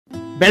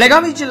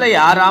ಬೆಳಗಾವಿ ಜಿಲ್ಲೆಯ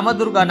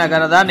ರಾಮದುರ್ಗ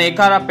ನಗರದ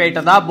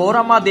ನೇಕಾರಪೇಟದ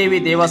ಬೋರಮ್ಮ ದೇವಿ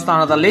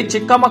ದೇವಸ್ಥಾನದಲ್ಲಿ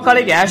ಚಿಕ್ಕ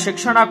ಮಕ್ಕಳಿಗೆ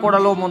ಶಿಕ್ಷಣ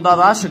ಕೊಡಲು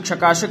ಮುಂದಾದ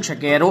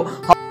ಶಿಕ್ಷಕಿಯರು.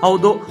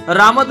 ಹೌದು,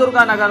 ರಾಮದುರ್ಗ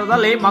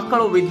ನಗರದಲ್ಲಿ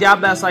ಮಕ್ಕಳು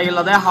ವಿದ್ಯಾಭ್ಯಾಸ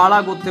ಇಲ್ಲದೆ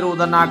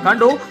ಹಾಳಾಗುತ್ತಿರುವುದನ್ನ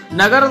ಕಂಡು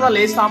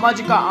ನಗರದಲ್ಲಿ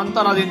ಸಾಮಾಜಿಕ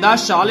ಅಂತರದಿಂದ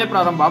ಶಾಲೆ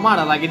ಪ್ರಾರಂಭ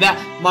ಮಾಡಲಾಗಿದೆ.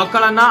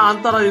 ಮಕ್ಕಳನ್ನ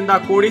ಅಂತರದಿಂದ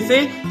ಕೂಡಿಸಿ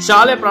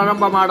ಶಾಲೆ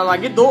ಪ್ರಾರಂಭ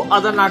ಮಾಡಲಾಗಿದ್ದು,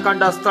 ಅದನ್ನ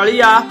ಕಂಡ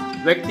ಸ್ಥಳೀಯ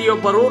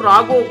ವ್ಯಕ್ತಿಯೊಬ್ಬರು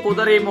ರಾಘು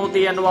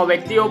ಕುದರಿಮೋತಿ ಎನ್ನುವ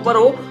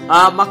ವ್ಯಕ್ತಿಯೊಬ್ಬರು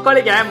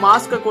ಮಕ್ಕಳಿಗೆ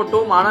ಮಾಸ್ಕ್ ಕೊಟ್ಟು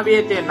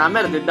ಮಾನವೀಯತೆಯನ್ನ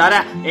ಮೆರೆದಿದ್ದಾರೆ.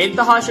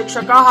 ಇಂತಹ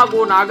ಶಿಕ್ಷಕ ಹಾಗೂ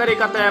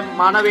ನಾಗರಿಕತೆ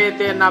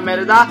ಮಾನವೀಯತೆಯನ್ನ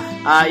ಮೆರೆದ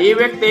ಈ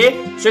ವ್ಯಕ್ತಿ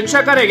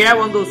ಶಿಕ್ಷಕರಿಗೆ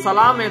ಒಂದು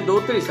ಸಲಾಂ ಎಂದು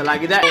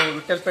ತಿಳಿಸಲಾಗಿದೆ.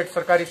 ವಿಠಲ್ಪೇಟ್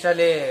ಸರ್ಕಾರಿ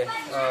ಶಾಲೆ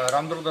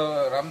ರಾಮದುರ್ಗ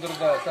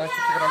ಸಹ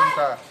ಶಿಕ್ಷಕರಾದಂಥ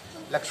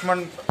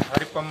ಲಕ್ಷ್ಮಣ್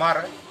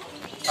ಹರಿಪಮ್ಮಾರ್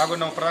ಹಾಗೂ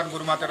ನಮ್ಮ ಪ್ರಧಾನ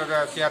ಗುರುಮಾತರಾದ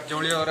CR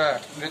ಜವಳಿ ಅವರ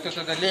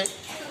ನೇತೃತ್ವದಲ್ಲಿ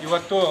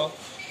ಇವತ್ತು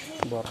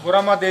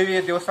ಬೋರಮ್ಮ ದೇವಿ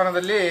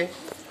ದೇವಸ್ಥಾನದಲ್ಲಿ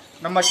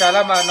ನಮ್ಮ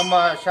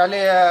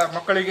ಶಾಲೆಯ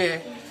ಮಕ್ಕಳಿಗೆ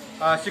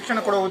ಶಿಕ್ಷಣ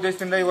ಕೊಡುವ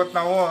ಉದ್ದೇಶದಿಂದ ಇವತ್ತು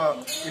ನಾವು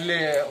ಇಲ್ಲಿ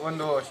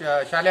ಒಂದು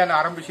ಶಾಲೆಯನ್ನು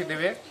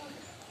ಆರಂಭಿಸಿದ್ದೇವೆ.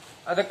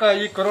 ಅದಕ್ಕೆ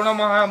ಈ ಕೊರೋನಾ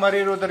ಮಹಾಮಾರಿ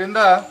ಇರುವುದರಿಂದ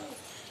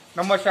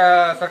ನಮ್ಮ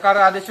ಸರ್ಕಾರ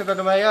ಆದೇಶದ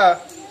ಅನ್ವಯ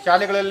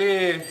ಶಾಲೆಗಳಲ್ಲಿ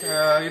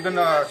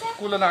ಇದನ್ನು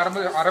ಸ್ಕೂಲನ್ನು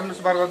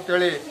ಆರಂಭಿಸಬಾರದು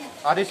ಅಂತೇಳಿ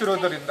ಆದೇಶ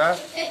ಇರುವುದರಿಂದ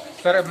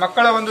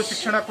ಮಕ್ಕಳ ಒಂದು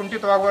ಶಿಕ್ಷಣ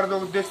ಕುಂಠಿತವಾಗಬಾರದು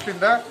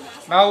ಉದ್ದೇಶದಿಂದ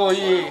ನಾವು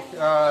ಈ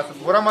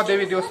ಬೋರಮ್ಮ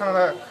ದೇವಿ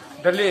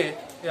ದೇವಸ್ಥಾನದಲ್ಲಿ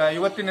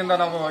ಇವತ್ತಿನಿಂದ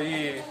ನಾವು ಈ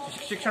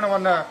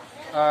ಶಿಕ್ಷಣವನ್ನು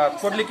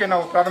ಕೊಡ್ಲಿಕ್ಕೆ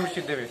ನಾವು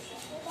ಪ್ರಾರಂಭಿಸಿದ್ದೇವೆ.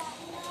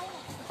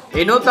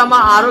 ಇನ್ನು ತಮ್ಮ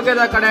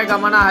ಆರೋಗ್ಯದ ಕಡೆ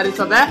ಗಮನ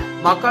ಹರಿಸದೆ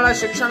ಮಕ್ಕಳ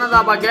ಶಿಕ್ಷಣದ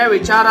ಬಗ್ಗೆ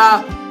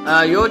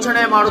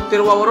ಯೋಚನೆ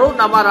ಮಾಡುತ್ತಿರುವವರು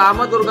ನಮ್ಮ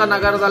ರಾಮದುರ್ಗ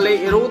ನಗರದಲ್ಲಿ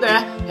ಇರುವುದೇ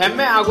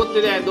ಹೆಮ್ಮೆ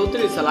ಆಗುತ್ತಿದೆ ಎಂದು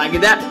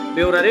ತಿಳಿಸಲಾಗಿದೆ.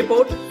 Bureau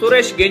report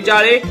Suresh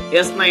Ginjali,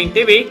 S9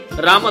 TV,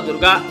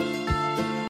 Ramdurg.